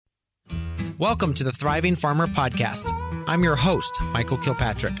Welcome to the Thriving Farmer Podcast. I'm your host, Michael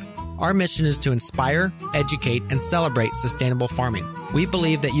Kilpatrick. Our mission is to inspire, educate, and celebrate sustainable farming. We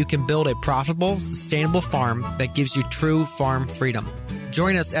believe that you can build a profitable, sustainable farm that gives you true farm freedom.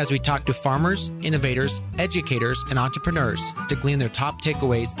 Join us as we talk to farmers, innovators, educators, and entrepreneurs to glean their top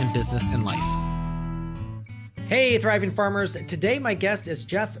takeaways in business and life. Hey, Thriving Farmers. Today, my guest is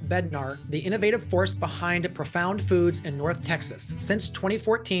Jeff Bednar, the innovative force behind Profound Foods in North Texas. Since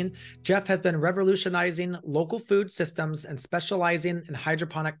 2014, Jeff has been revolutionizing local food systems and specializing in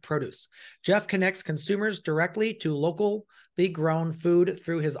hydroponic produce. Jeff connects consumers directly to locally grown food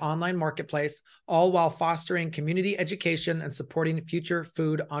through his online marketplace, all while fostering community education and supporting future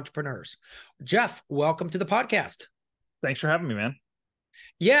food entrepreneurs. Jeff, welcome to the podcast. Thanks for having me, man.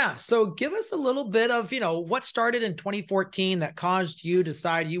 Yeah. So give us a little bit of, what started in 2014 that caused you to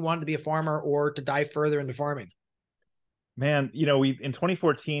decide you wanted to be a farmer or to dive further into farming. Man, in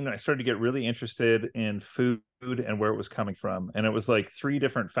 2014, I started to get really interested in food and where it was coming from. And it was like three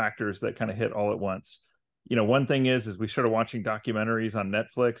different factors that kind of hit all at once. One thing is we started watching documentaries on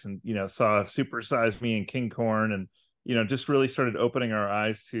Netflix and, saw Super Size Me and King Corn and, just really started opening our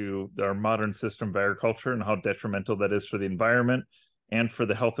eyes to our modern system of agriculture and how detrimental that is for the environment and for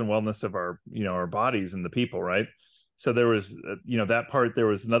the health and wellness of our bodies and the people, right? So there was, that part. There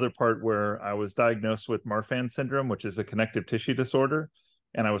was another part where I was diagnosed with Marfan syndrome, which is a connective tissue disorder.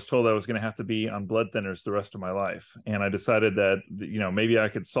 And I was told I was going to have to be on blood thinners the rest of my life. And I decided that, maybe I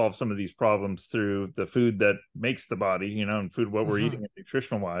could solve some of these problems through the food that makes the body, and food, what we're eating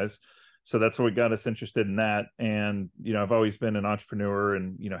nutritional wise. So that's what got us interested in that. And, I've always been an entrepreneur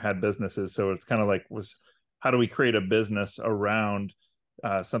and, had businesses. So it's kind of like how do we create a business around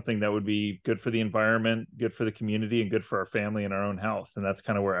something that would be good for the environment, good for the community, and good for our family and our own health? And that's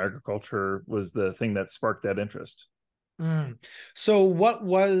kind of where agriculture was the thing that sparked that interest. So what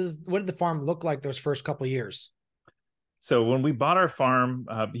did the farm look like those first couple of years? So when we bought our farm,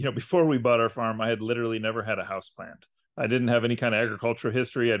 before we bought our farm, I had literally never had a house plant. I didn't have any kind of agricultural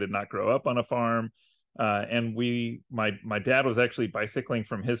history. I did not grow up on a farm. And my dad was actually bicycling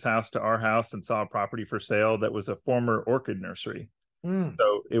from his house to our house and saw a property for sale that was a former orchid nursery.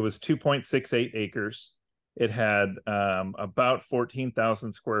 So it was 2.68 acres. It had about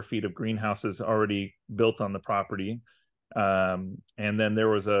 14,000 square feet of greenhouses already built on the property. And then there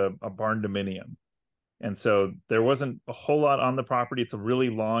was a barn dominium. And so there wasn't a whole lot on the property. It's a really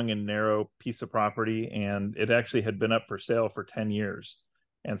long and narrow piece of property. And it actually had been up for sale for 10 years.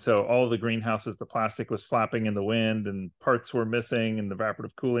 And so all of the greenhouses, the plastic was flapping in the wind and parts were missing and the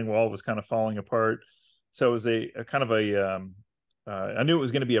evaporative cooling wall was kind of falling apart. So it was a kind of I knew it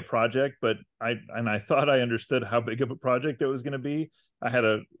was going to be a project, but I thought I understood how big of a project it was going to be. I had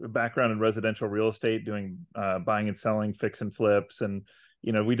a background in residential real estate, doing buying and selling, fix and flips. And,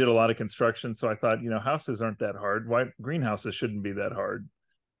 we did a lot of construction. So I thought, houses aren't that hard. Why greenhouses shouldn't be that hard?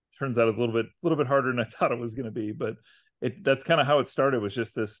 Turns out it's a little bit harder than I thought it was going to be, but that's kind of how it started, was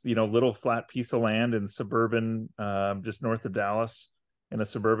just this, little flat piece of land in suburban, just north of Dallas, in a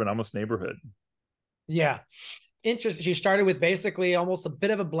suburban almost neighborhood. Yeah. Interesting. You started with basically almost a bit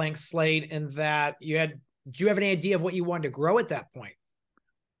of a blank slate in that do you have any idea of what you wanted to grow at that point?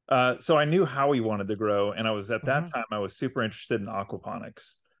 So I knew how we wanted to grow. And I was at that time, I was super interested in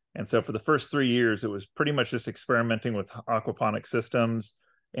aquaponics. And so for the first 3 years, it was pretty much just experimenting with aquaponic systems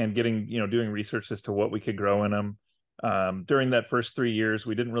and getting, doing research as to what we could grow in them. During that first 3 years,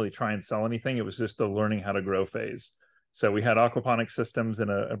 we didn't really try and sell anything. It was just the learning how to grow phase. So we had aquaponic systems in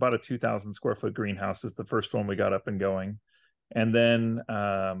about a 2,000 square foot greenhouse is the first one we got up and going. And then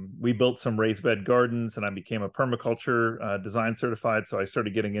we built some raised bed gardens, and I became a permaculture design certified. So I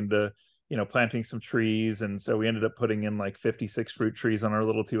started getting into, planting some trees. And so we ended up putting in like 56 fruit trees on our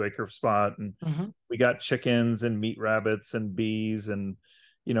little 2-acre spot. And we got chickens and meat rabbits and bees and,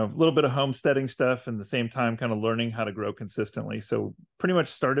 a little bit of homesteading stuff, and at the same time kind of learning how to grow consistently. So pretty much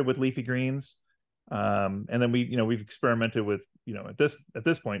started with leafy greens. And then we've experimented with, at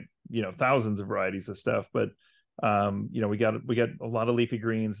this point, thousands of varieties of stuff, but, we got a lot of leafy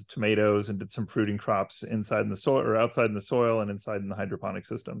greens, tomatoes, and did some fruiting crops inside in the soil or outside in the soil and inside in the hydroponic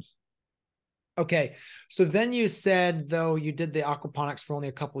systems. Okay. So then you said, though, you did the aquaponics for only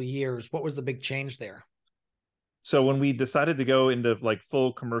a couple of years. What was the big change there? So when we decided to go into like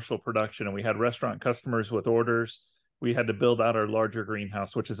full commercial production and we had restaurant customers with orders, we had to build out our larger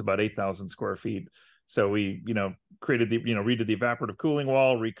greenhouse, which is about 8,000 square feet. So we, created redid the evaporative cooling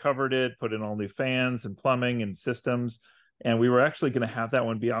wall, recovered it, put in all new fans and plumbing and systems. And we were actually going to have that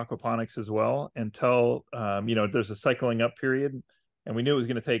one be aquaponics as well until, there's a cycling up period. And we knew it was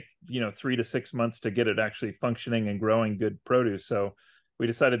going to take, 3 to 6 months to get it actually functioning and growing good produce. So we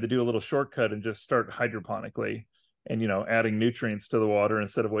decided to do a little shortcut and just start hydroponically and, adding nutrients to the water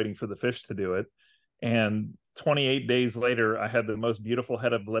instead of waiting for the fish to do it. And 28 days later, I had the most beautiful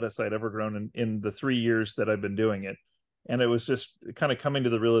head of lettuce I'd ever grown in the 3 years that I've been doing it. And it was just kind of coming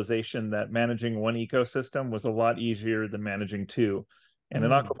to the realization that managing one ecosystem was a lot easier than managing two. And in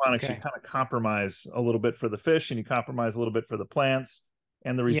aquaponics, you kind of compromise a little bit for the fish and you compromise a little bit for the plants.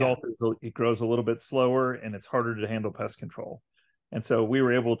 And the result is it grows a little bit slower and it's harder to handle pest control. And so we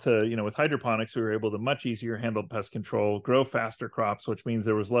were able to, with hydroponics, we were able to much easier handle pest control, grow faster crops, which means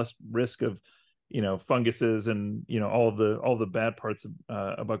there was less risk of, funguses and, all the bad parts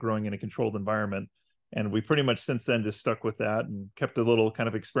about growing in a controlled environment. And we pretty much since then just stuck with that and kept a little kind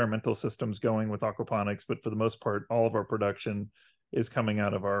of experimental systems going with aquaponics. But for the most part, all of our production is coming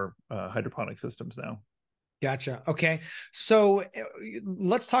out of our hydroponic systems now. Gotcha. Okay. So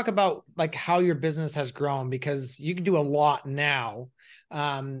let's talk about like how your business has grown, because you can do a lot now.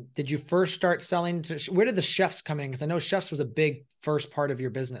 Did you first start selling to, where did the chefs come in? Because I know chefs was a big first part of your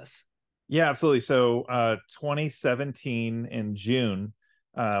business. Yeah, absolutely. So 2017 in June,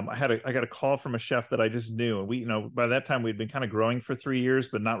 I got a call from a chef that I just knew. And we, by that time we'd been kind of growing for 3 years,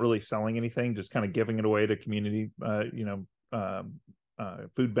 but not really selling anything, just kind of giving it away to community,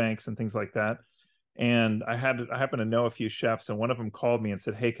 food banks and things like that. And I happen to know a few chefs, and one of them called me and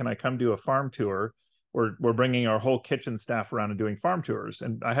said, "Hey, can I come do a farm tour? We're bringing our whole kitchen staff around and doing farm tours."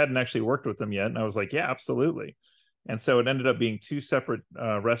 And I hadn't actually worked with them yet, and I was like, "Yeah, absolutely." And so it ended up being two separate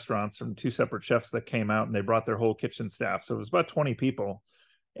restaurants from two separate chefs that came out, and they brought their whole kitchen staff. So it was about 20 people.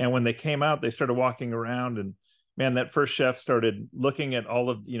 And when they came out, they started walking around, and man, that first chef started looking at all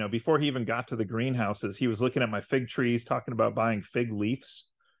of, before he even got to the greenhouses, he was looking at my fig trees, talking about buying fig leaves.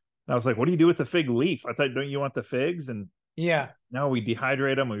 And I was like, "What do you do with the fig leaf? I thought, don't you want the figs?" And no, we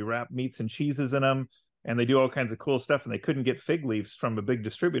dehydrate them, we wrap meats and cheeses in them, and they do all kinds of cool stuff. And they couldn't get fig leaves from a big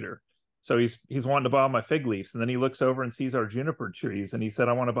distributor. So he's wanting to buy all my fig leaves. And then he looks over and sees our juniper trees. And he said,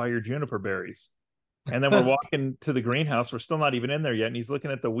 "I want to buy your juniper berries." And then we're walking to the greenhouse. We're still not even in there yet. And he's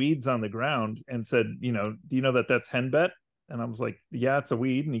looking at the weeds on the ground and said, "Do you know that that's henbet?" And I was like, "Yeah, it's a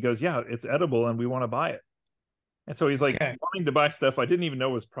weed." And he goes, "Yeah, it's edible and we want to buy it." And so he's like wanting to buy stuff I didn't even know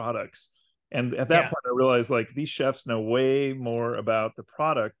was products. And at that point, I realized like these chefs know way more about the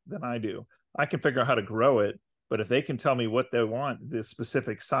product than I do. I can figure out how to grow it, but if they can tell me what they want, the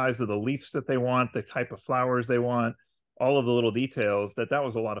specific size of the leaves that they want, the type of flowers they want, all of the little details, that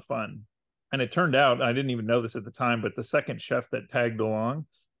was a lot of fun. And it turned out, I didn't even know this at the time, but the second chef that tagged along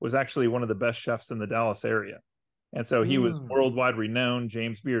was actually one of the best chefs in the Dallas area. And so he was worldwide renowned,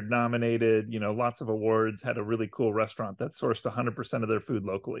 James Beard nominated, lots of awards, had a really cool restaurant that sourced 100% of their food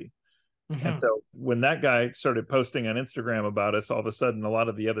locally. And so when that guy started posting on Instagram about us, all of a sudden, a lot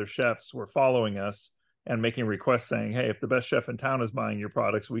of the other chefs were following us and making requests saying, "Hey, if the best chef in town is buying your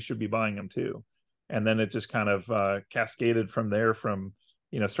products, we should be buying them too." And then it just kind of cascaded from there, from,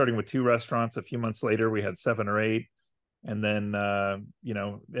 starting with 2 restaurants. A few months later, we had 7 or 8. And then,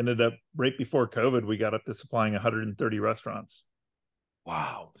 ended up right before COVID, we got up to supplying 130 restaurants.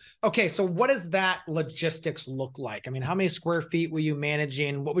 Wow. Okay. So what does that logistics look like? I mean, how many square feet were you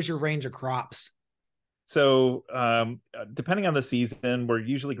managing? What was your range of crops? So depending on the season, we're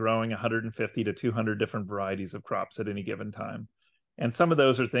usually growing 150 to 200 different varieties of crops at any given time. And some of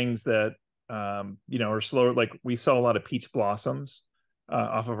those are things that, are slower. Like we sell a lot of peach blossoms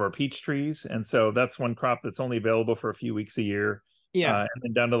off of our peach trees. And so that's one crop that's only available for a few weeks a year. And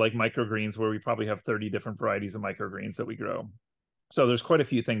then down to like microgreens, where we probably have 30 different varieties of microgreens that we grow. So there's quite a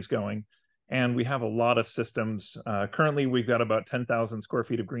few things going. And we have a lot of systems. Currently, we've got about 10,000 square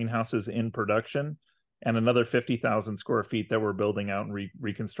feet of greenhouses in production, and another 50,000 square feet that we're building out and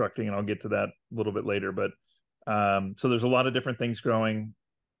reconstructing. And I'll get to that a little bit later. But so there's a lot of different things growing.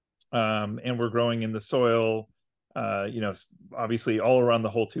 And we're growing in the soil, obviously all around the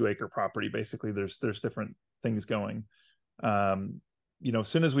whole 2-acre property. Basically, there's different things going. As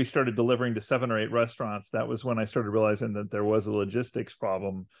soon as we started delivering to 7 or 8 restaurants, that was when I started realizing that there was a logistics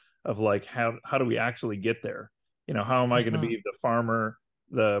problem of like, how do we actually get there? How am I going to be the farmer,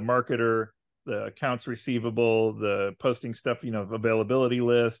 the marketer, the accounts receivable, the posting stuff, availability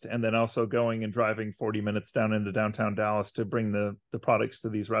list, and then also going and driving 40 minutes down into downtown Dallas to bring the products to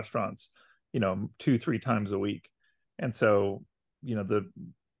these restaurants, 2-3 times a week. And so, the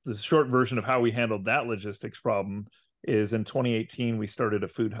short version of how we handled that logistics problem is in 2018, we started a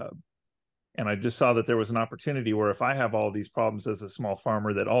food hub. And I just saw that there was an opportunity where if I have all these problems as a small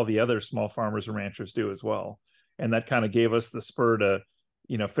farmer, that all the other small farmers and ranchers do as well. And that kind of gave us the spur to,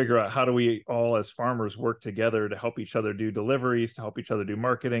 figure out how do we all as farmers work together to help each other do deliveries, to help each other do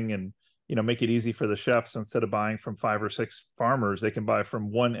marketing, and make it easy for the chefs. Instead of buying from 5 or 6 farmers, they can buy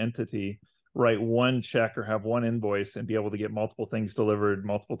from one entity, write one check or have one invoice, and be able to get multiple things delivered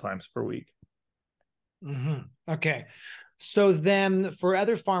multiple times per week. Okay. So then for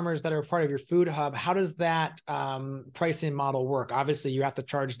other farmers that are part of your food hub, how does that pricing model work? Obviously, you have to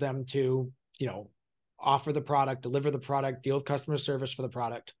charge them to, offer the product, deliver the product, deal with customer service for the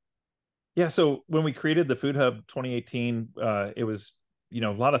product. Yeah. So when we created the Food Hub 2018, it was, a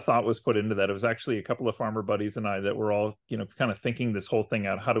lot of thought was put into that. It was actually a couple of farmer buddies and I that were all, kind of thinking this whole thing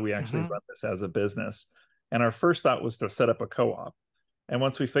out. How do we actually run this as a business? And our first thought was to set up a co-op. And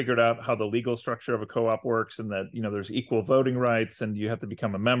once we figured out how the legal structure of a co-op works and that, there's equal voting rights and you have to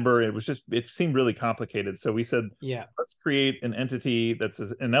become a member, it seemed really complicated. So we said, let's create an entity that's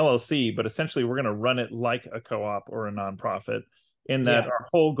an LLC, but essentially we're going to run it like a co-op or a nonprofit, in that our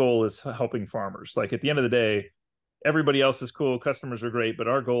whole goal is helping farmers. Like at the end of the day, everybody else is cool, customers are great, but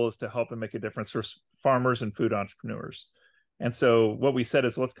our goal is to help and make a difference for farmers and food entrepreneurs. And so what we said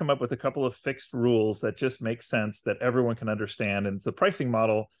is, let's come up with a couple of fixed rules that just make sense, that everyone can understand. And the pricing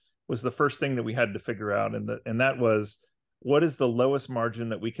model was the first thing that we had to figure out. And that was, what is the lowest margin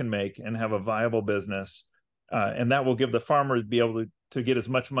that we can make and have a viable business? And that will give the farmer be able to get as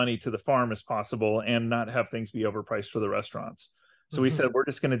much money to the farm as possible and not have things be overpriced for the restaurants. So we said, we're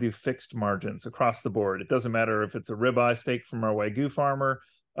just going to do fixed margins across the board. It doesn't matter if it's a ribeye steak from our Wagyu farmer,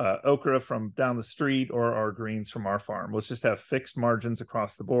 okra from down the street, or our greens from our farm. Let's just have fixed margins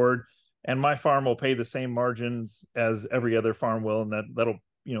across the board. And my farm will pay the same margins as every other farm will. And that'll,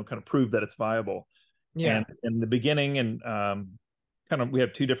 kind of prove that it's viable. And in the beginning, and we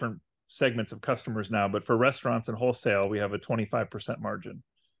have 2 different segments of customers now, but for restaurants and wholesale, we have a 25% margin.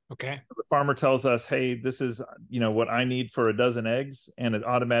 Okay. The farmer tells us, hey, this is, what I need for a dozen eggs. And it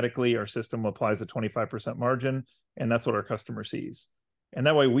automatically, our system applies a 25% margin. And that's what our customer sees. And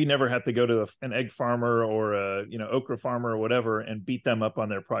that way we never have to go to an egg farmer or a, okra farmer or whatever and beat them up on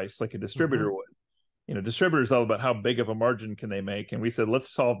their price like a distributor would. Distributor is all about how big of a margin can they make. And we said, let's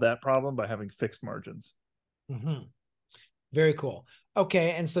solve that problem by having fixed margins. Very cool.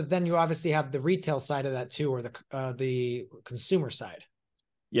 Okay. And so then you obviously have the retail side of that too, or the consumer side.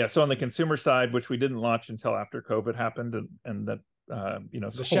 Yeah. So on the consumer side, which we didn't launch until after COVID happened, and that,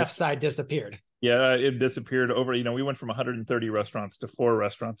 the chef side disappeared. Yeah, it disappeared over, we went from 130 restaurants to 4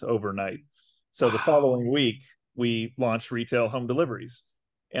 restaurants overnight. So the following week, we launched retail home deliveries.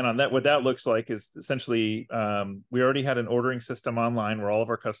 And on that, what that looks like is essentially, we already had an ordering system online where all of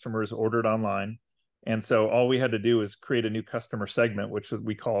our customers ordered online. And so all we had to do is create a new customer segment, which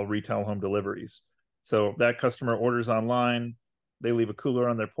we call retail home deliveries. So that customer orders online, they leave a cooler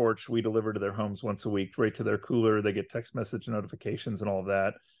on their porch, we deliver to their homes once a week, right to their cooler. They get text message notifications and all of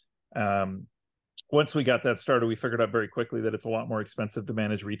that. Once we got that started, we figured out very quickly that it's a lot more expensive to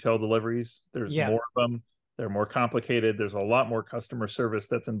manage retail deliveries. There's more of them. They're more complicated. There's a lot more customer service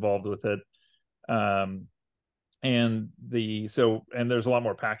that's involved with it. And there's a lot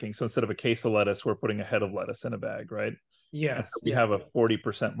more packing. So instead of a case of lettuce, we're putting a head of lettuce in a bag, right? Yes. So we have a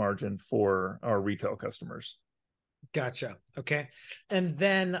 40% margin for our retail customers. Gotcha. Okay. And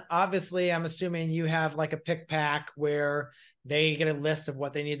then obviously I'm assuming you have like a pick pack where they get a list of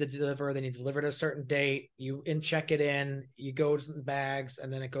what they need to deliver. They need to deliver at a certain date. You check it in, you go to the bags,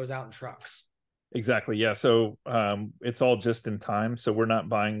 and then it goes out in trucks. Exactly. Yeah. So it's all just in time. So we're not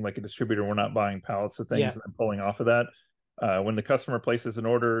buying like a distributor. We're not buying pallets of things and then pulling off of that. When the customer places an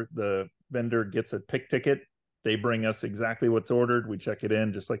order, the vendor gets a pick ticket. They bring us exactly what's ordered. We check it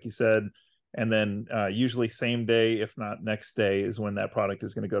in, just like you said. And then usually same day, if not next day, is when that product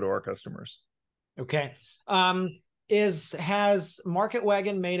is going to go to our customers. Okay. Has Market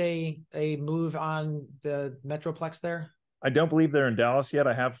Wagon made a move on the Metroplex there? I don't believe they're in Dallas yet.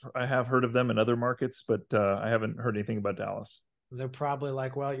 I have heard of them in other markets, but I haven't heard anything about Dallas. They're probably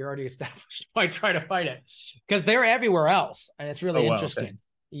like, well, you're already established. Why try to fight it? Because they're everywhere else, and it's really interesting. Okay.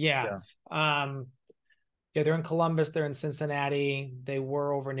 Yeah. They're in Columbus. They're in Cincinnati. They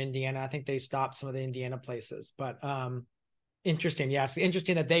were over in Indiana. I think they stopped some of the Indiana places, but interesting. Yeah, it's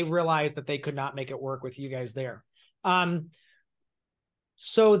interesting that they realized that they could not make it work with you guys there.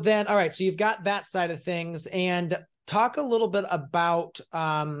 So then, all right, so you've got that side of things, and talk a little bit about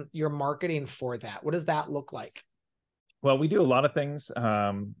your marketing for that. What does that look like? Well, we do a lot of things.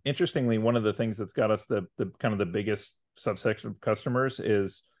 Interestingly, one of the things that's got us the kind of the biggest subsection of customers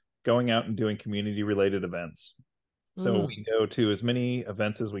is going out and doing community related events. So we go to as many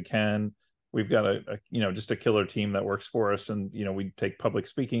events as we can. We've got just a killer team that works for us, and we take public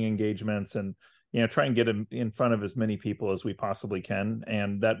speaking engagements and try and get in front of as many people as we possibly can.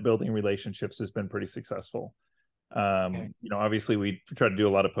 And that building relationships has been pretty successful. Okay. Obviously we try to do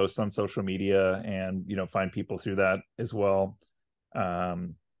a lot of posts on social media and, find people through that as well.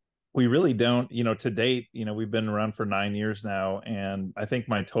 Um, we really don't, to date, we've been around for 9 years now, and I think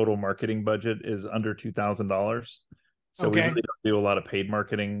my total marketing budget is under $2,000. So we really Okay. don't do a lot of paid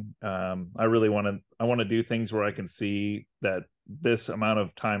marketing. I want to do things where I can see that this amount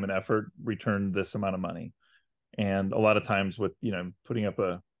of time and effort returned this amount of money. And a lot of times with, putting up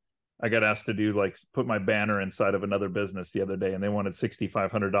I got asked to do like put my banner inside of another business the other day, and they wanted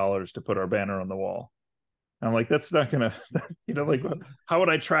 $6,500 to put our banner on the wall. I'm like, that's not gonna, like, how would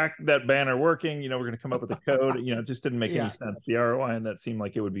I track that banner working? We're gonna come up with a code. It just didn't make any Yeah. sense. The ROI and that seemed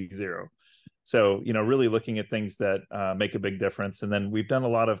like it would be zero. So, really looking at things that make a big difference. And then we've done a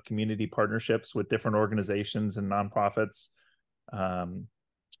lot of community partnerships with different organizations and nonprofits.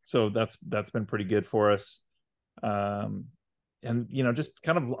 So that's been pretty good for us. Um, and just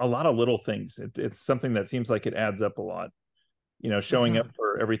kind of a lot of little things. It's something that seems like it adds up a lot. Showing up Hmm.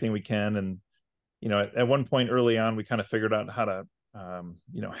 for everything we can, and at one point early on, we kind of figured out how to,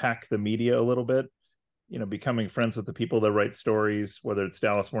 hack the media a little bit, becoming friends with the people that write stories, whether it's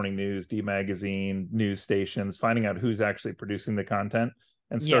Dallas Morning News, D Magazine, news stations, finding out who's actually producing the content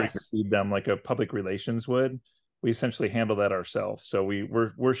and starting to Yes. feed them like a public relations would. We essentially handle that ourselves. So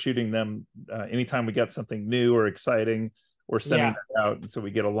we're shooting them anytime we get something new or exciting, we're sending Yeah. that out. And so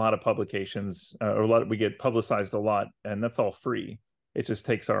we get a lot of publications, we get publicized a lot, and that's all free. It just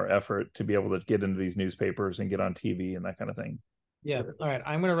takes our effort to be able to get into these newspapers and get on TV and that kind of thing. Yeah. All right.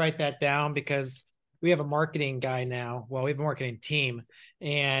 I'm going to write that down because we have a marketing guy now. Well, we have a marketing team,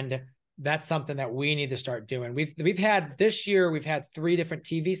 and that's something that we need to start doing. We've had this year, we've had 3 different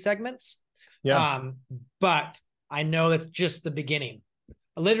TV segments. Yeah. Um, but I know that's just the beginning.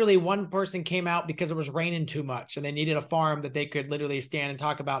 Literally, one person came out because it was raining too much and they needed a farm that they could literally stand and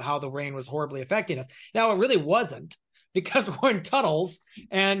talk about how the rain was horribly affecting us. Now, it really wasn't, because we're in tunnels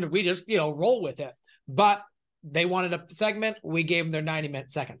and we just, roll with it. But they wanted a segment. We gave them their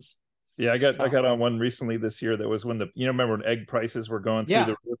 90-minute seconds. Yeah, I So, got on one recently this year that was when remember when egg prices were going through yeah,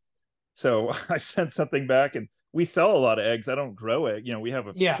 the roof. So I sent something back, and we sell a lot of eggs. I don't grow it. We have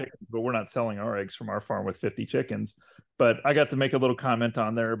a few yeah, chickens, but we're not selling our eggs from our farm with 50 chickens. But I got to make a little comment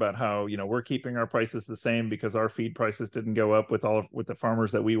on there about how, we're keeping our prices the same because our feed prices didn't go up with the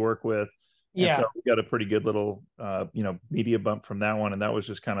farmers that we work with. And so yeah. we got a pretty good little media bump from that one. And that was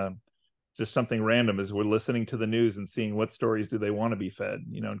just kind of just something random, as we're listening to the news and seeing what stories do they want to be fed,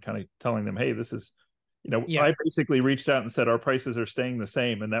 and kind of telling them, hey, this is, Yeah. I basically reached out and said our prices are staying the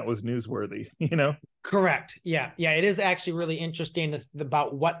same, and that was newsworthy. Correct. Yeah. Yeah. It is actually really interesting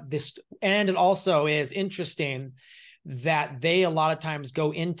about what this, and it also is interesting that they a lot of times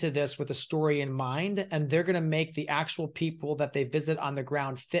go into this with a story in mind, and they're going to make the actual people that they visit on the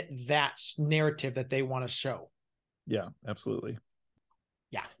ground fit that narrative that they want to show. Yeah, absolutely.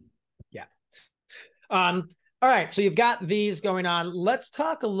 Yeah. Yeah. All right. So you've got these going on. Let's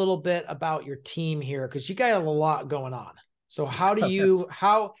talk a little bit about your team here, because you got a lot going on. So how do you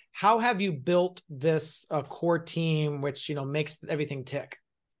how have you built this core team, which makes everything tick?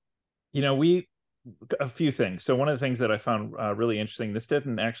 We a few things. So one of the things that I found really interesting, this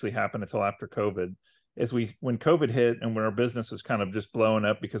didn't actually happen until after COVID, is when COVID hit and when our business was kind of just blowing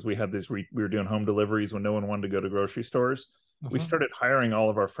up because we had we were doing home deliveries when no one wanted to go to grocery stores. We started hiring all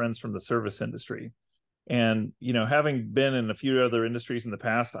of our friends from the service industry. And, having been in a few other industries in the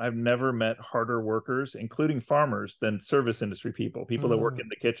past, I've never met harder workers, including farmers, than service industry people that work in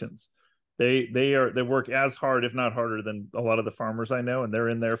the kitchens. They work as hard, if not harder, than a lot of the farmers I know, and they're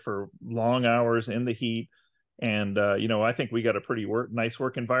in there for long hours in the heat. And I think we got a pretty nice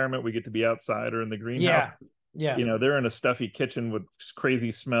work environment. We get to be outside or in the Yeah. greenhouses. Yeah. They're in a stuffy kitchen with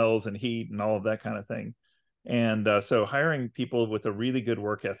crazy smells and heat and all of that kind of thing. And so hiring people with a really good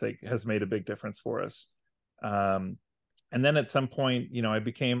work ethic has made a big difference for us. And then at some point,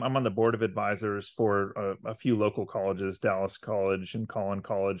 I'm on the board of advisors for a few local colleges, Dallas College and Collin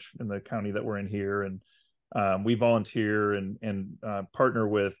College in the county that we're in here. And we volunteer and partner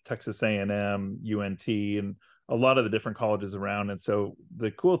with Texas A&M, UNT, and a lot of the different colleges around. And so the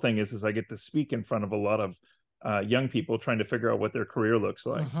cool thing is I get to speak in front of a lot of young people trying to figure out what their career looks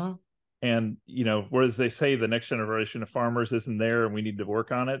like. And whereas they say the next generation of farmers isn't there and we need to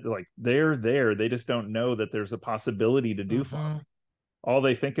work on it, they're there, they just don't know that there's a possibility to do farming. All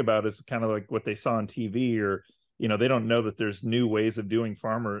they think about is kind of like what they saw on TV, or they don't know that there's new ways of doing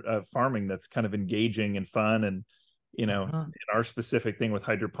farming that's kind of engaging and fun. And in our specific thing with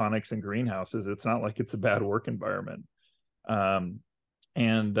hydroponics and greenhouses, it's not like it's a bad work environment. And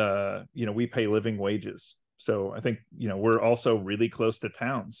we pay living wages. So I think, we're also really close to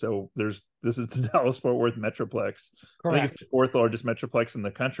town. So this is the Dallas Fort Worth Metroplex. I think it's Correct. the fourth largest Metroplex in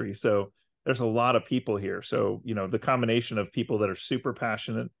the country. So there's a lot of people here. So, the combination of people that are super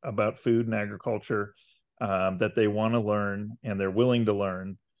passionate about food and agriculture, that they want to learn and they're willing to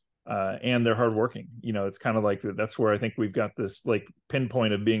learn, and they're hardworking. It's kind of like that's where I think we've got this like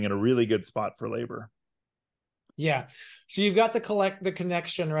pinpoint of being in a really good spot for labor. Yeah. So you've got the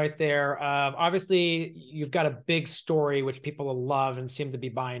connection right there. Obviously, you've got a big story which people will love and seem to be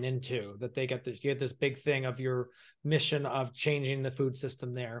buying into. That you get this big thing of your mission of changing the food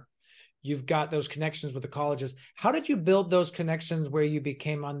system there. You've got those connections with the colleges. How did you build those connections where you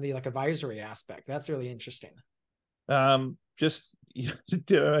became on the advisory aspect? That's really interesting. Just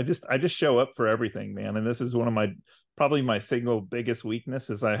I just show up for everything, man. And this is one of probably my single biggest weakness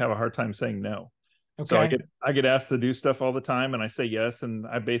is I have a hard time saying no. So Okay. I get asked to do stuff all the time, and I say yes, and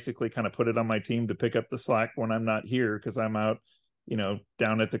I basically kind of put it on my team to pick up the slack when I'm not here because I'm out,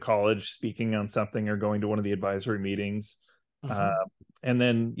 down at the college speaking on something or going to one of the advisory meetings. Uh, and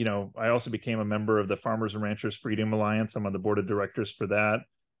then, I also became a member of the Farmers and Ranchers Freedom Alliance. I'm on the board of directors for that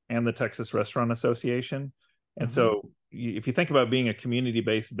and the Texas Restaurant Association. And so if you think about being a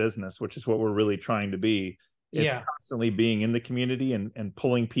community-based business, which is what we're really trying to be, it's constantly being in the community and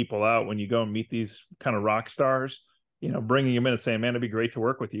pulling people out when you go and meet these kind of rock stars, bringing them in and saying, man, it'd be great to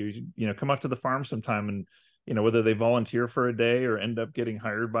work with you. Come out to the farm sometime. And, whether they volunteer for a day or end up getting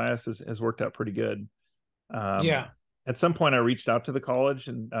hired by us has worked out pretty good. At some point I reached out to the college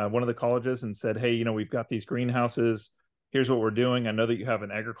and one of the colleges and said, hey, we've got these greenhouses. Here's what we're doing. I know that you have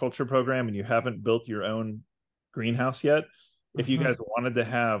an agriculture program and you haven't built your own greenhouse yet. If you guys wanted to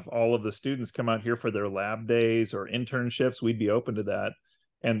have all of the students come out here for their lab days or internships, we'd be open to that.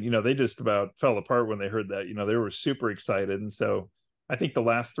 And, they just about fell apart when they heard that. They were super excited. And so I think the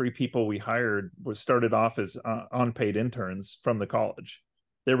last 3 people we hired started off as unpaid interns from the college.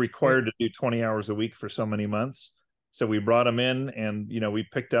 They're required to do 20 hours a week for so many months. So we brought them in and, we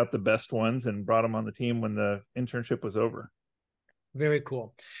picked out the best ones and brought them on the team when the internship was over. Very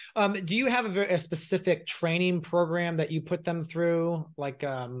cool. Do you have a specific training program that you put them through, like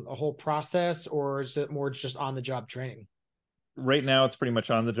a whole process, or is it more just on the job training? Right now, it's pretty much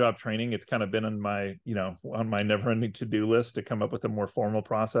on the job training. It's kind of been on my never ending to-do list to come up with a more formal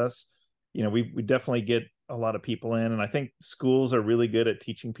process. We definitely get a lot of people in, and I think schools are really good at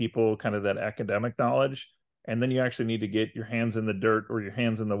teaching people kind of that academic knowledge. And then you actually need to get your hands in the dirt or your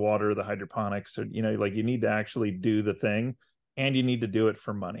hands in the water, the hydroponics, or, you need to actually do the thing. And you need to do it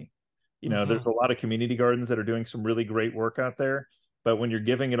for money. There's a lot of community gardens that are doing some really great work out there, but when you're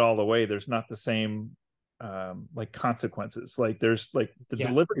giving it all away, there's not the same consequences. Like there's the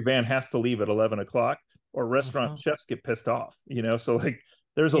delivery van has to leave at 11 o'clock or restaurant chefs get pissed off, so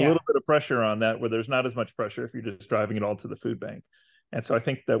there's a little bit of pressure on that where there's not as much pressure if you're just driving it all to the food bank. And so I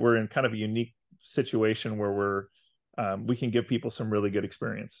think that we're in kind of a unique situation where we can give people some really good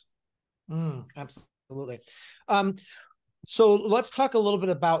experience. Absolutely. So let's talk a little bit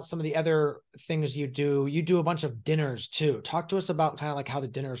about some of the other things you do. You do a bunch of dinners too. Talk to us about kind of like how the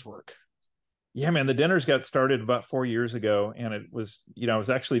dinners work. Yeah, man, the dinners got started about 4 years ago. And it was, I was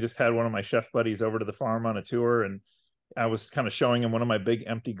actually just had one of my chef buddies over to the farm on a tour. And I was kind of showing him one of my big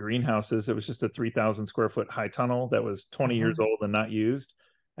empty greenhouses. It was just a 3,000 square foot high tunnel that was 20 years old and not used.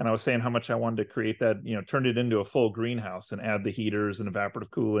 And I was saying how much I wanted to create that, turn it into a full greenhouse and add the heaters and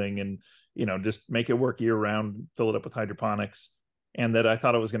evaporative cooling and, just make it work year round, fill it up with hydroponics. And that I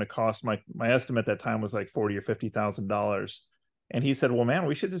thought it was going to cost my estimate at that time was like $40,000 or $50,000. And he said, well, man,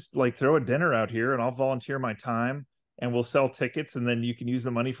 we should just throw a dinner out here and I'll volunteer my time and we'll sell tickets. And then you can use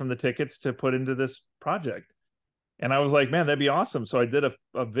the money from the tickets to put into this project. And I was like, man, that'd be awesome. So I did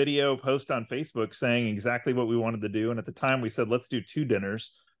a video post on Facebook saying exactly what we wanted to do. And at the time we said, let's do 2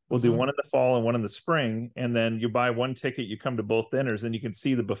 dinners. We'll do one in the fall and one in the spring. And then you buy 1 ticket, you come to both dinners and you can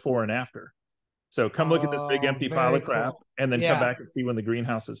see the before and after. So come look at this big empty pile of crap and then come back and see when the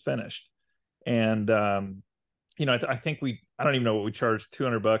greenhouse is finished. And, I think I don't even know what we charged,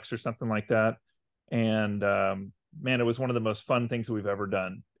 $200 or something like that. And, man, it was one of the most fun things we've ever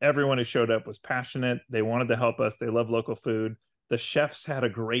done. Everyone who showed up was passionate. They wanted to help us. They love local food. The chefs had a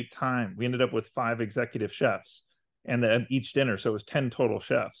great time. We ended up with 5 executive chefs and then each dinner. So it was 10 total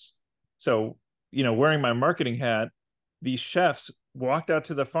chefs. So, wearing my marketing hat, these chefs walked out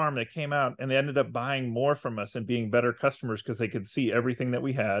to the farm. They came out and they ended up buying more from us and being better customers because they could see everything that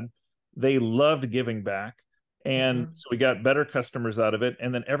we had. They loved giving back. And so we got better customers out of it.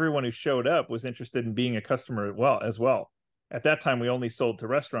 And then everyone who showed up was interested in being a customer as well. At that time, we only sold to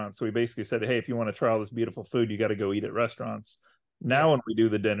restaurants. So we basically said, hey, if you want to try all this beautiful food, you got to go eat at restaurants. Now, Yeah. when we do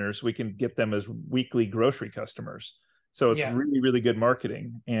the dinners, we can get them as weekly grocery customers. So it's Yeah. really, really good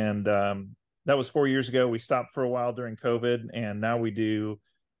marketing. And that was 4 years ago. We stopped for a while during COVID, and now we do.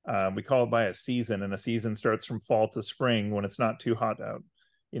 We call it by a season, and a season starts from fall to spring when it's not too hot out.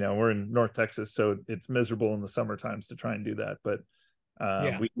 We're in North Texas, so it's miserable in the summer times to try and do that. But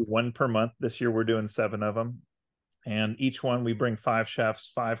Yeah. we do one per month. This year, we're doing 7 of them, and each one we bring 5 chefs,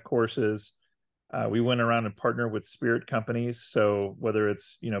 5 courses. We went around and partner with spirit companies. So whether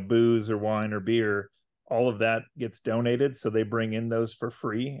it's, booze or wine or beer, all of that gets donated. So they bring in those for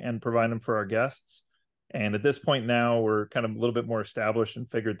free and provide them for our guests. And at this point now, we're kind of a little bit more established and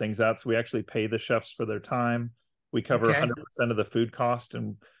figured things out. So we actually pay the chefs for their time. We cover Okay. 100% of the food cost.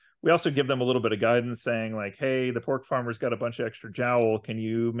 And we also give them a little bit of guidance saying, like, hey, the pork farmer's got a bunch of extra jowl. Can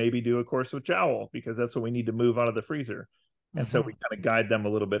you maybe do a course with jowl? Because that's what we need to move out of the freezer. And so we Hmm. kind of guide them a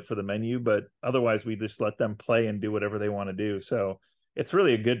little bit for the menu, but otherwise we just let them play and do whatever they want to do. So it's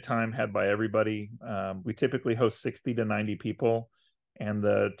really a good time had by everybody. We typically host 60 to 90 people, and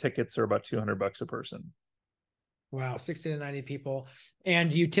the tickets are about $200 a person. Wow, 60 to 90 people.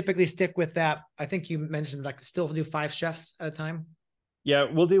 And you typically stick with that. I think you mentioned like still do 5 chefs at a time. Yeah,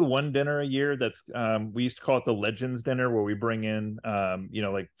 we'll do one dinner a year. That's we used to call it the Legends Dinner, where we bring in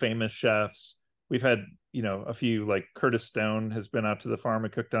like famous chefs. We've had a few, like Curtis Stone has been out to the farm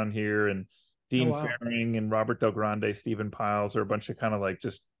and cooked on here, and Oh, Dean wow. Faring and Robert Del Grande, Stephen Piles are a bunch of kind of like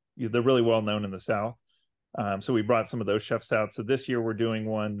just they're really well known in the South. So we brought some of those chefs out. So this year we're doing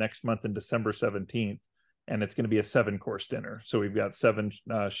one next month in December 17th, and it's going to be a 7-course dinner. So we've got 7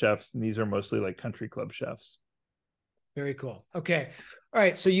 chefs, and these are mostly like country club chefs. Very cool. Okay. All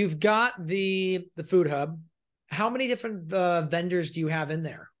right. So you've got the food hub. How many different vendors do you have in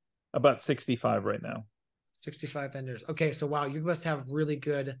there? About 65 right now. 65 vendors. Okay. So wow, you must have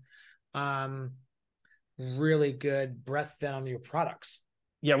um, really good breadth then on your products.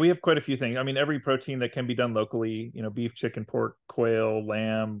 Yeah, we have quite a few things. I mean, every protein that can be done locally, beef, chicken, pork, quail,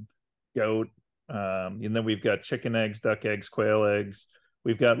 lamb, goat. And then we've got chicken eggs, duck eggs, quail eggs.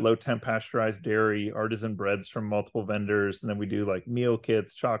 We've got low temp pasteurized dairy, artisan breads from multiple vendors. And then we do like meal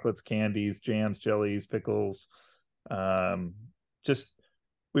kits, chocolates, candies, jams, jellies, pickles. Um, just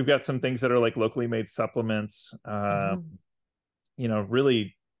we've got some things that are like locally made supplements. Mhm.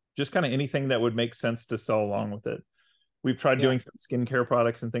 Really just kind of anything that would make sense to sell along with it. We've tried Yeah. doing some skincare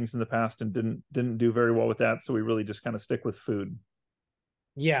products and things in the past and didn't do very well with that. So we really just kind of stick with food.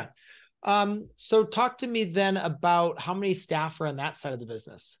 Yeah. So talk to me then about how many staff are on that side of the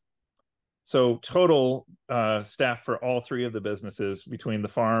business. So total staff for all 3 of the businesses between the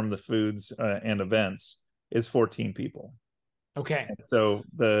farm, the foods, and events is 14 people. Okay. And so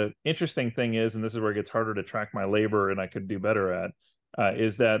the interesting thing is, and this is where it gets harder to track my labor and I could do better at,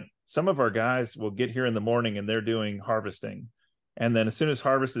 is that some of our guys will get here in the morning and they're doing harvesting. And then as soon as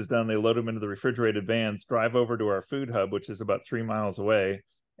harvest is done, they load them into the refrigerated vans, drive over to our food hub, which is about 3 miles away.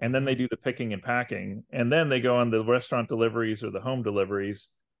 And then they do the picking and packing. And then they go on the restaurant deliveries or the home deliveries,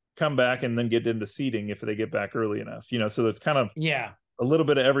 come back and then get into seating if they get back early enough. So it's kind of Yeah. a little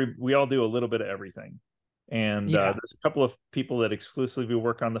bit of we all do a little bit of everything. And Yeah. there's a couple of people that exclusively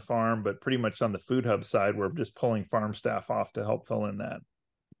work on the farm, but pretty much on the food hub side, we're just pulling farm staff off to help fill in that.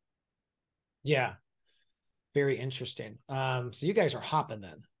 Yeah. Very interesting. So you guys are hopping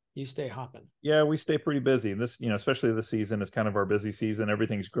then. You stay hopping. Yeah, we stay pretty busy. And this, especially this season is kind of our busy season.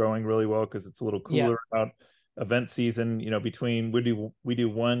 Everything's growing really well because it's a little Yeah. cooler out. Event season, between we do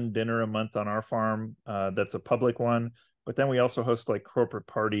one dinner a month on our farm, that's a public one, but then we also host like corporate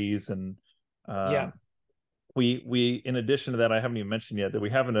parties and Yeah. we in addition to that, I haven't even mentioned yet that we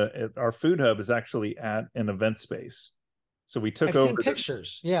have our food hub is actually at an event space. So we took I've over seen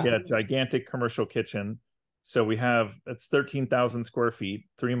pictures. Yeah. gigantic commercial kitchen. So it's 13,000 square feet,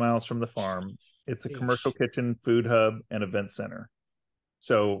 3 miles from the farm. It's a commercial Eesh. kitchen, food hub, and event center.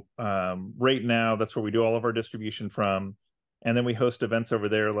 So right now, that's where we do all of our distribution from. And then we host events over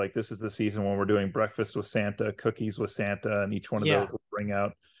there. Like this is the season when we're doing breakfast with Santa, cookies with Santa, and each one of those Yeah. will bring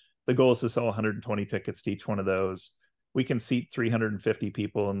out. The goal is to sell 120 tickets to each one of those. We can seat 350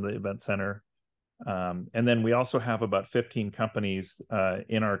 people in the event center. And then we also have about 15 companies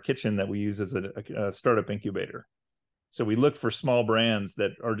in our kitchen that we use as a startup incubator. So we look for small brands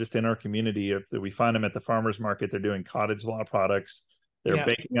that are just in our community. If we find them at the farmers market, they're doing cottage law products, they're Yeah.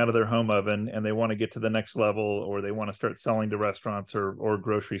 baking out of their home oven, and they want to get to the next level, or they want to start selling to restaurants or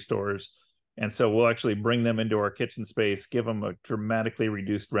grocery stores. And so we'll actually bring them into our kitchen space, give them a dramatically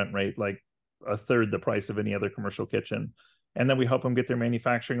reduced rent rate, like a third the price of any other commercial kitchen. And then we help them get their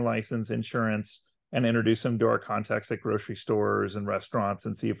manufacturing license, insurance, and introduce them to our contacts at grocery stores and restaurants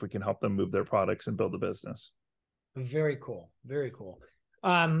and see if we can help them move their products and build a business. Very cool. Very cool.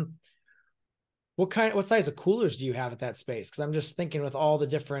 What size of coolers do you have at that space? Because I'm just thinking with all the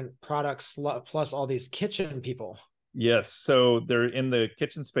different products plus all these kitchen people. Yes. So they're in the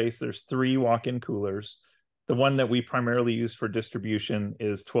kitchen space. There's 3 walk-in coolers. The one that we primarily use for distribution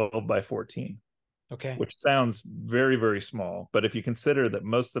is 12 by 14, Okay. which sounds very, very small. But if you consider that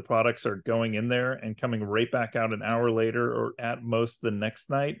most of the products are going in there and coming right back out an hour later, or at most the next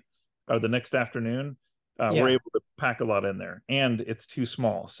night or the next afternoon, we're Yeah. able to pack a lot in there, and it's too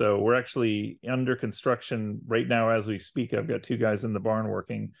small. So we're actually under construction right now as we speak. I've got 2 guys in the barn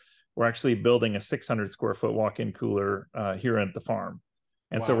working. We're actually building a 600 square foot walk-in cooler here at the farm.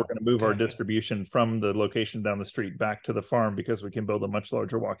 And so we're Wow. going to move our Okay. distribution from the location down the street back to the farm because we can build a much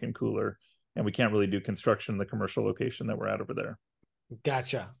larger walk-in cooler, and we can't really do construction in the commercial location that we're at over there.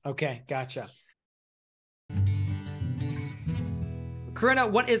 Gotcha. Okay. Gotcha. Corinna,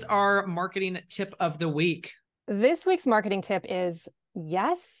 what is our marketing tip of the week? This week's marketing tip is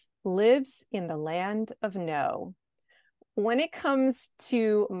yes lives in the land of no. When it comes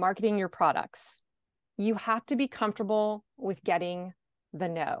to marketing your products, you have to be comfortable with getting the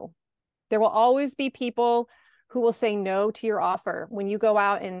no. There will always be people who will say no to your offer when you go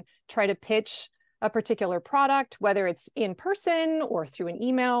out and try to pitch a particular product, whether it's in person or through an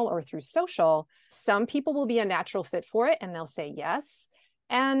email or through social. Some people will be a natural fit for it and they'll say yes.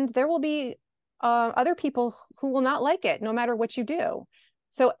 And there will be other people who will not like it, no matter what you do.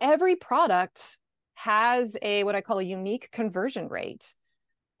 So every product has what I call a unique conversion rate.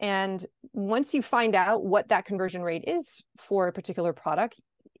 And once you find out what that conversion rate is for a particular product,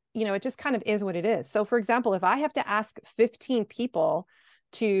 it just kind of is what it is. So for example, if I have to ask 15 people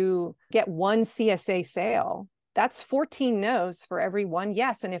to get 1 CSA sale, that's 14 no's for every 1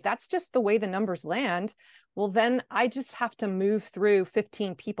 yes. And if that's just the way the numbers land, well, then I just have to move through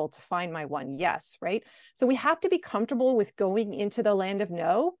 15 people to find my 1 yes, right? So we have to be comfortable with going into the land of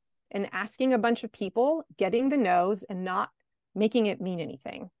no and asking a bunch of people, getting the no's and not making it mean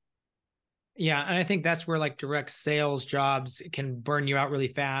anything. Yeah. And I think that's where like direct sales jobs can burn you out really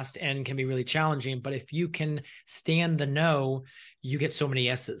fast and can be really challenging. But if you can stand the no, you get so many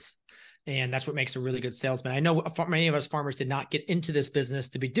yeses. And that's what makes a really good salesman. I know many of us farmers did not get into this business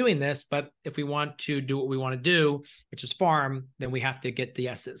to be doing this, but if we want to do what we want to do, which is farm, then we have to get the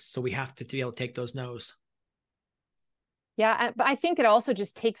yeses. So we have to be able to take those no's. Yeah, but I think it also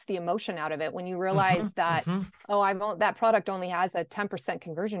just takes the emotion out of it when you realize that, that product only has a 10%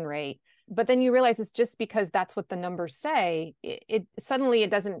 conversion rate. But then you realize it's just because that's what the numbers say. It suddenly it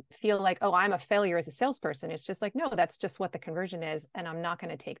doesn't feel like, oh, I'm a failure as a salesperson. It's just like, no, that's just what the conversion is, and I'm not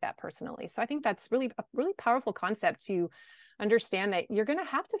going to take that personally. So I think that's a really powerful concept to understand that you're going to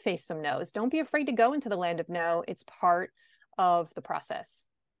have to face some no's. Don't be afraid to go into the land of no. It's part of the process.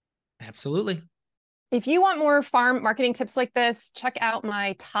 Absolutely. If you want more farm marketing tips like this, check out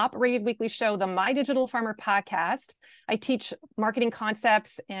my top rated weekly show, the My Digital Farmer podcast. I teach marketing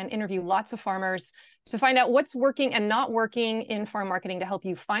concepts and interview lots of farmers to find out what's working and not working in farm marketing to help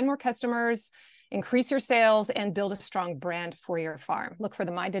you find more customers, increase your sales, and build a strong brand for your farm. Look for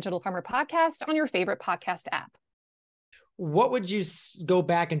the My Digital Farmer podcast on your favorite podcast app. What would you go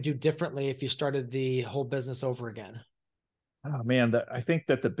back and do differently if you started the whole business over again? Oh man, I think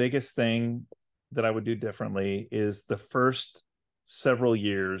that the biggest thing that I would do differently is the first several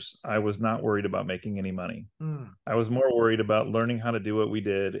years, I was not worried about making any money. I was more worried about learning how to do what we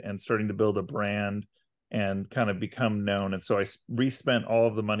did and starting to build a brand and kind of become known. And so I re-spent all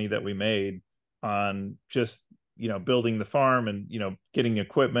of the money that we made on just, building the farm and, getting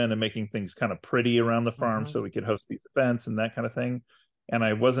equipment and making things kind of pretty around the farm so we could host these events and that kind of thing. And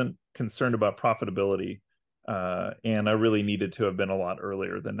I wasn't concerned about profitability. And I really needed to have been a lot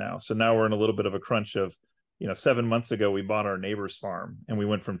earlier than now. So now we're in a little bit of a crunch of, 7 months ago, we bought our neighbor's farm and we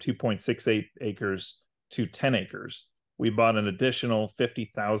went from 2.68 acres to 10 acres. We bought an additional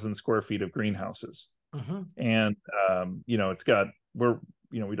 50,000 square feet of greenhouses. And, I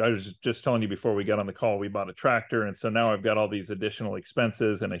was just telling you before we got on the call, we bought a tractor. And so now I've got all these additional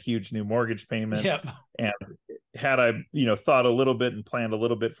expenses and a huge new mortgage payment. Yep. And had I, thought a little bit and planned a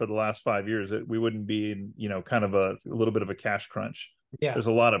little bit for the last 5 years, we wouldn't be in, kind of a little bit of a cash crunch. Yeah. There's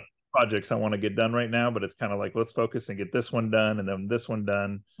a lot of projects I want to get done right now, but it's kind of like, let's focus and get this one done and then this one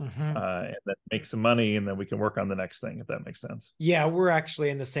done, and then make some money, and then we can work on the next thing, if that makes sense. Yeah, we're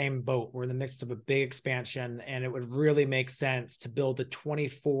actually in the same boat. We're in the midst of a big expansion, and it would really make sense to build a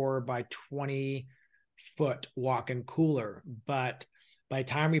 24 by 20 foot walk-in cooler. But by the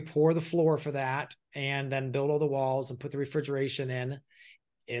time we pour the floor for that and then build all the walls and put the refrigeration in,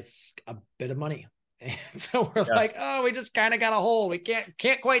 it's a bit of money. And so we're like, oh, we just kind of got a hole. We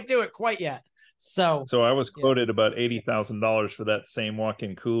can't quite do it quite yet. So I was yeah. quoted about $80,000 for that same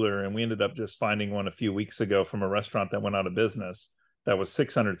walk-in cooler, and we ended up just finding one a few weeks ago from a restaurant that went out of business that was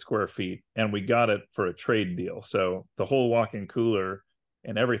 600 square feet, and we got it for a trade deal. So the whole walk-in cooler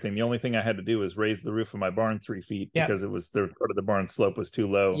and everything, the only thing I had to do was raise the roof of my barn 3 feet Yeah. because it was the part of the barn slope was too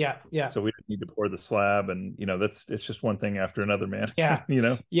low. Yeah. Yeah. So we didn't need to pour the slab, and it's just one thing after another, man. Yeah.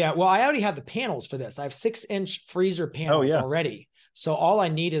 Yeah. Well, I already have the panels for this. I have 6-inch freezer panels already. So all I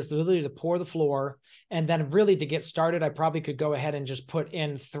need is literally to pour the floor, and then really to get started, I probably could go ahead and just put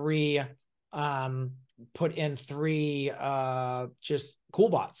in three just cool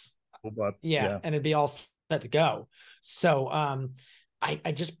bots. Yeah. And it'd be all set to go. So I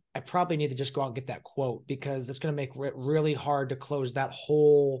probably need to just go out and get that quote, because it's going to make it really hard to close that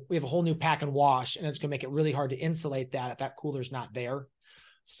whole. We have a whole new pack and wash, and it's going to make it really hard to insulate that if that cooler's not there.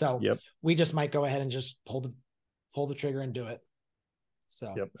 So we just might go ahead and just pull the trigger and do it.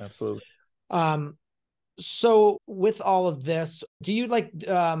 So absolutely. So with all of this, do you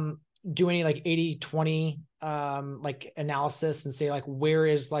do any 80-20 analysis and say where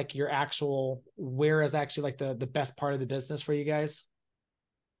is actually the best part of the business for you guys?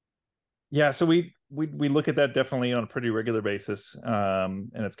 Yeah, so we look at that definitely on a pretty regular basis, and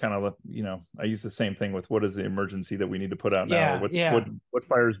it's kind of I use the same thing with what is the emergency that we need to put out now, or what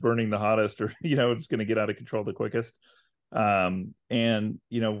fire is burning the hottest, or it's going to get out of control the quickest. And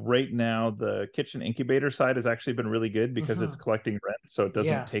right now the kitchen incubator side has actually been really good because it's collecting rent, so it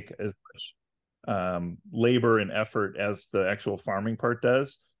doesn't take as much labor and effort as the actual farming part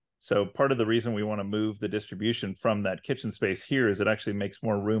does. So part of the reason we want to move the distribution from that kitchen space here is it actually makes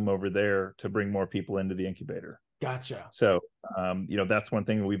more room over there to bring more people into the incubator. Gotcha. So that's one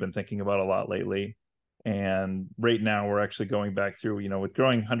thing that we've been thinking about a lot lately. And right now we're actually going back through, with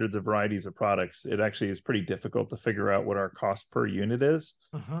growing hundreds of varieties of products, it actually is pretty difficult to figure out what our cost per unit is.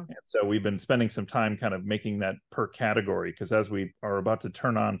 And so we've been spending some time kind of making that per category, because as we are about to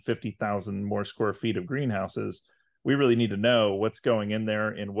turn on 50,000 more square feet of greenhouses, we really need to know what's going in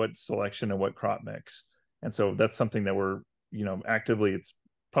there in what selection and what crop mix. And so that's something that we're, actively, it's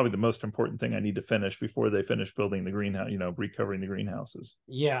probably the most important thing I need to finish before they finish building the greenhouse, recovering the greenhouses.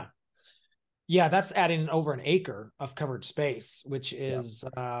 Yeah. Yeah, that's adding over an acre of covered space, which is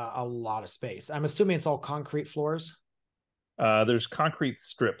a lot of space. I'm assuming it's all concrete floors. There's concrete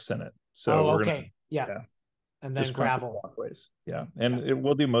strips in it. So and then gravel walkways. And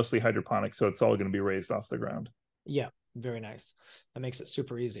we'll do mostly hydroponic, so it's all going to be raised off the ground. Yeah, very nice. That makes it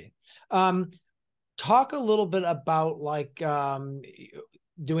super easy. Talk a little bit about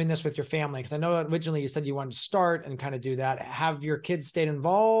doing this with your family, because I know originally you said you wanted to start and kind of do that. Have your kids stayed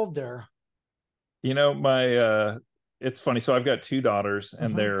involved, or? It's funny. So I've got 2 daughters,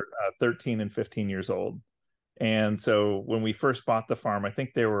 and they're 13 and 15 years old. And so when we first bought the farm, I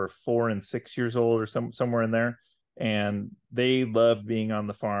think they were 4 and 6 years old, or somewhere in there. And they love being on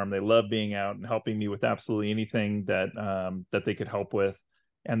the farm. They love being out and helping me with absolutely anything that they could help with.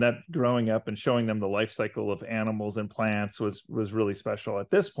 And that growing up and showing them the life cycle of animals and plants was really special. At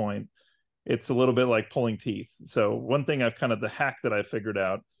this point, it's a little bit like pulling teeth. So one thing the hack that I figured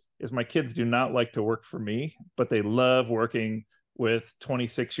out is my kids do not like to work for me, but they love working with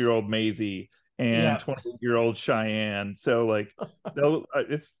 26-year-old Maisie and 20-year-old Cheyenne. So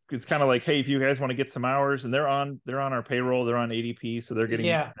it's kind of like, hey, if you guys want to get some hours, and they're on our payroll, they're on ADP, so they're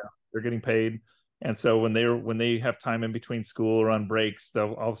getting paid. And so when they have time in between school or on breaks,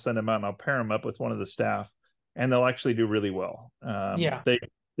 I'll send them out and I'll pair them up with one of the staff, and they'll actually do really well.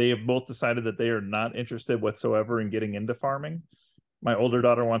 They have both decided that they are not interested whatsoever in getting into farming. My older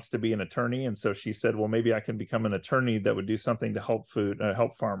daughter wants to be an attorney, and so she said, well, maybe I can become an attorney that would do something to help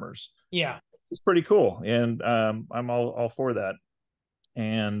farmers. Yeah, it's pretty cool, and I'm all for that.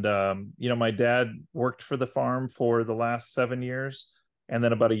 And my dad worked for the farm for the last 7 years, and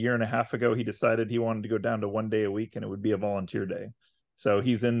then about a year and a half ago, he decided he wanted to go down to 1 day a week, and it would be a volunteer day. So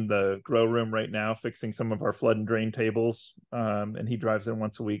he's in the grow room right now fixing some of our flood and drain tables, and he drives in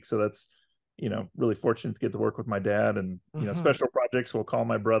once a week. So that's really fortunate to get to work with my dad. And special projects, we'll call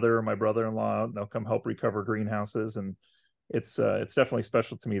my brother or my brother-in-law, and they'll come help recover greenhouses. And it's definitely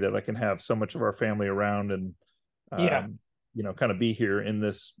special to me that I can have so much of our family around, and kind of be here in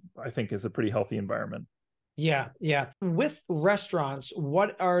this, I think, is a pretty healthy environment. Yeah. With restaurants,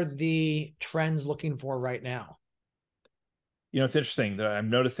 what are the trends looking for right now? It's interesting that I'm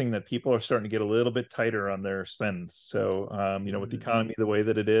noticing that people are starting to get a little bit tighter on their spends. So with the economy the way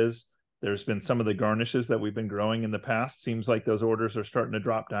that it is, there's been some of the garnishes that we've been growing in the past. Seems like those orders are starting to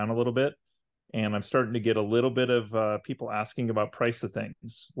drop down a little bit. And I'm starting to get a little bit of people asking about price of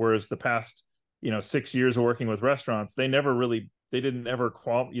things. Whereas the past, 6 years of working with restaurants, they never really they didn't ever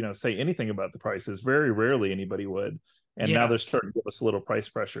say anything about the prices. Very rarely anybody would. And now they're starting to give us a little price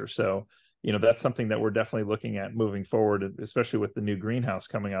pressure. So, that's something that we're definitely looking at moving forward, especially with the new greenhouse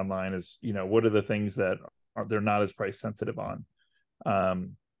coming online, is, what are the things that they're not as price sensitive on.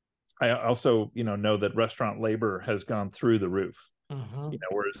 I also, know that restaurant labor has gone through the roof,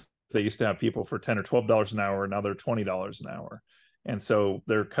 whereas they used to have people for $10 or $12 an hour. Now they're $20 an hour. And so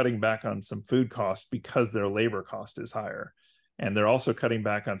they're cutting back on some food costs because their labor cost is higher. And they're also cutting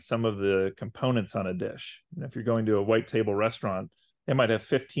back on some of the components on a dish. If you're going to a white table restaurant, they might have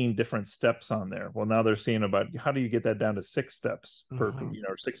 15 different steps on there. Well, now they're seeing about how do you get that down to 6 steps per,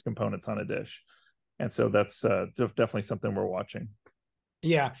 or 6 components on a dish. And so that's definitely something we're watching.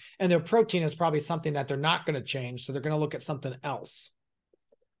 Yeah. And their protein is probably something that they're not going to change. So they're going to look at something else.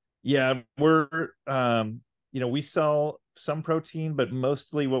 Yeah, we're, we sell some protein, but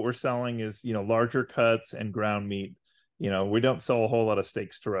mostly what we're selling is, larger cuts and ground meat. We don't sell a whole lot of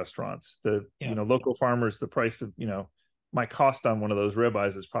steaks to restaurants. Local farmers, the price of, my cost on one of those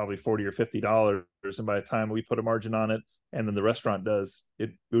ribeyes is probably $40 or $50. And by the time we put a margin on it, and then the restaurant does,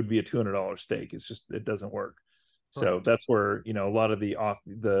 it would be a $200 steak. It doesn't work. So that's where, a lot of the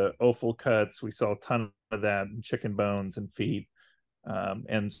offal cuts, we sell a ton of that, and chicken bones and feet.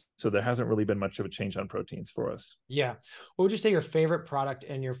 And so there hasn't really been much of a change on proteins for us. Yeah. What would you say your favorite product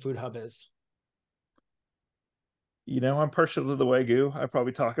in your food hub is? I'm partial to the Wagyu. I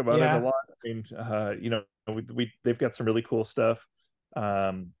probably talk about it a lot. I mean, they've got some really cool stuff.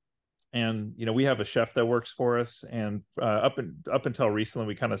 And we have a chef that works for us, and up until recently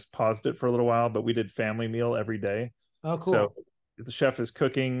we kind of paused it for a little while, but we did family meal every day. Oh, cool. So the chef is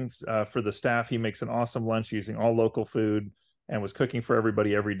cooking for the staff. He makes an awesome lunch using all local food, and was cooking for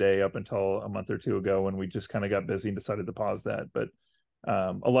everybody every day up until a month or two ago, when we just kind of got busy and decided to pause that. But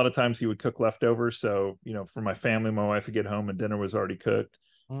a lot of times he would cook leftovers. So, for my family, my wife would get home and dinner was already cooked.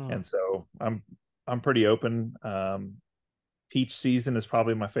 And so I'm pretty open. Peach season is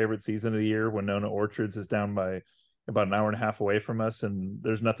probably my favorite season of the year. Winona Orchards is down by about an hour and a half away from us, and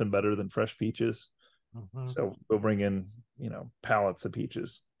there's nothing better than fresh peaches. So we'll bring in, pallets of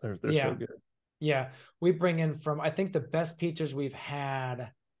peaches. They're so good. Yeah. We bring in I think the best peaches we've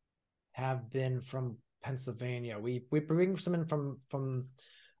had have been from Pennsylvania. We bring some in from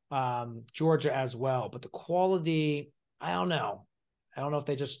Georgia as well, but the quality, I don't know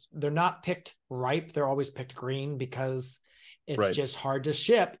if they're not picked ripe. They're always picked green because it's just hard to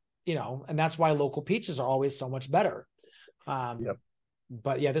ship, and that's why local peaches are always so much better.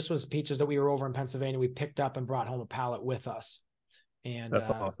 But yeah, this was peaches that we were over in Pennsylvania. We picked up and brought home a pallet with us, and that's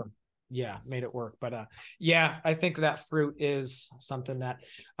awesome. Yeah, made it work. But I think that fruit is something that,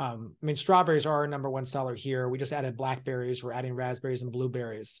 strawberries are our number one seller here. We just added blackberries. We're adding raspberries and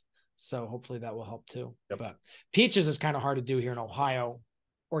blueberries. So hopefully that will help too. But peaches is kind of hard to do here in Ohio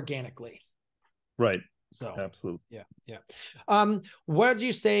organically. Right. So absolutely. Yeah. What do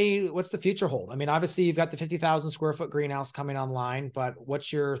you say, what's the future hold? I mean, obviously you've got the 50,000 square foot greenhouse coming online, but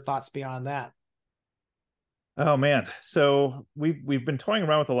what's your thoughts beyond that? Oh man. So we've been toying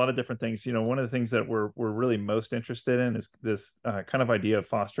around with a lot of different things. One of the things that we're really most interested in is this kind of idea of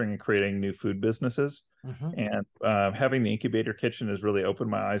fostering and creating new food businesses. And having the incubator kitchen has really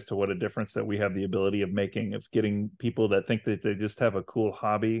opened my eyes to what a difference that we have the ability of making, of getting people that think that they just have a cool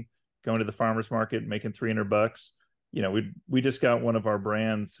hobby going to the farmer's market, making $300. We just got one of our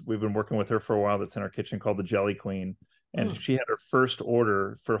brands. We've been working with her for a while. That's in our kitchen, called the Jelly Queen. And she had her first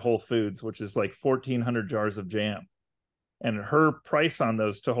order for Whole Foods, which is like 1,400 jars of jam. And her price on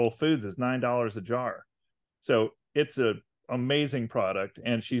those to Whole Foods is $9 a jar. So it's an amazing product.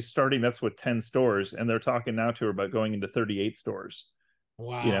 And she's starting, that's with 10 stores. And they're talking now to her about going into 38 stores.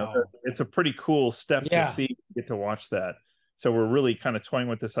 Wow. It's a pretty cool step to see, get to watch that. So we're really kind of toying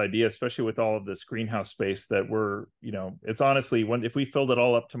with this idea, especially with all of this greenhouse space that it's honestly, if we filled it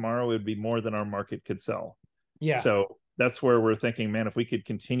all up tomorrow, it would be more than our market could sell. Yeah. So that's where we're thinking, man, if we could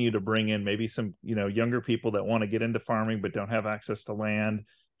continue to bring in maybe some, younger people that want to get into farming, but don't have access to land,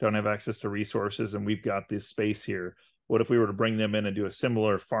 don't have access to resources, and we've got this space here. What if we were to bring them in and do a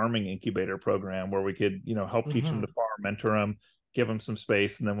similar farming incubator program where we could, help teach them to farm, mentor them, give them some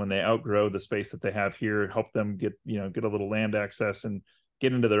space. And then when they outgrow the space that they have here, help them get a little land access and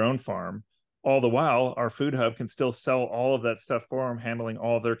get into their own farm. All the while, our food hub can still sell all of that stuff for them, handling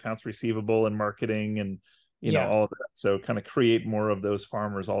all of their accounts receivable and marketing and, all of that. So kind of create more of those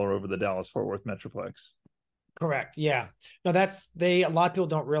farmers all over the Dallas-Fort Worth Metroplex. Correct. Yeah. No, a lot of people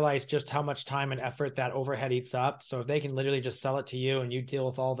don't realize just how much time and effort that overhead eats up. So if they can literally just sell it to you and you deal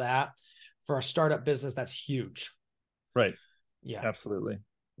with all that for a startup business, that's huge. Right. Yeah, absolutely.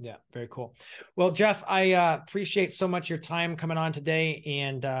 Yeah, very cool. Well, Jeff, I appreciate so much your time coming on today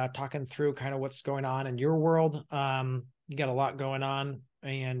and talking through kind of what's going on in your world. You got a lot going on,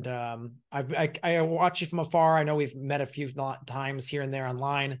 and I watch you from afar. I know we've met a few times here and there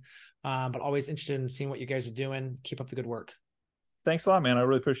online, but always interested in seeing what you guys are doing. Keep up the good work. Thanks a lot, man. I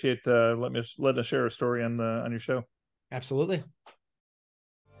really appreciate letting us share a story on your show. Absolutely.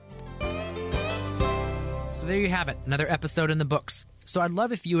 So there you have it, another episode in the books. So I'd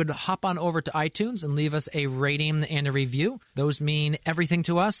love if you would hop on over to iTunes and leave us a rating and a review. Those mean everything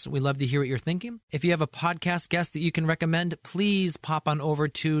to us. We love to hear what you're thinking. If you have a podcast guest that you can recommend, please pop on over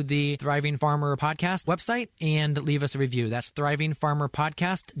to the Thriving Farmer Podcast website and leave us a review. That's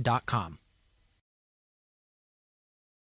thrivingfarmerpodcast.com.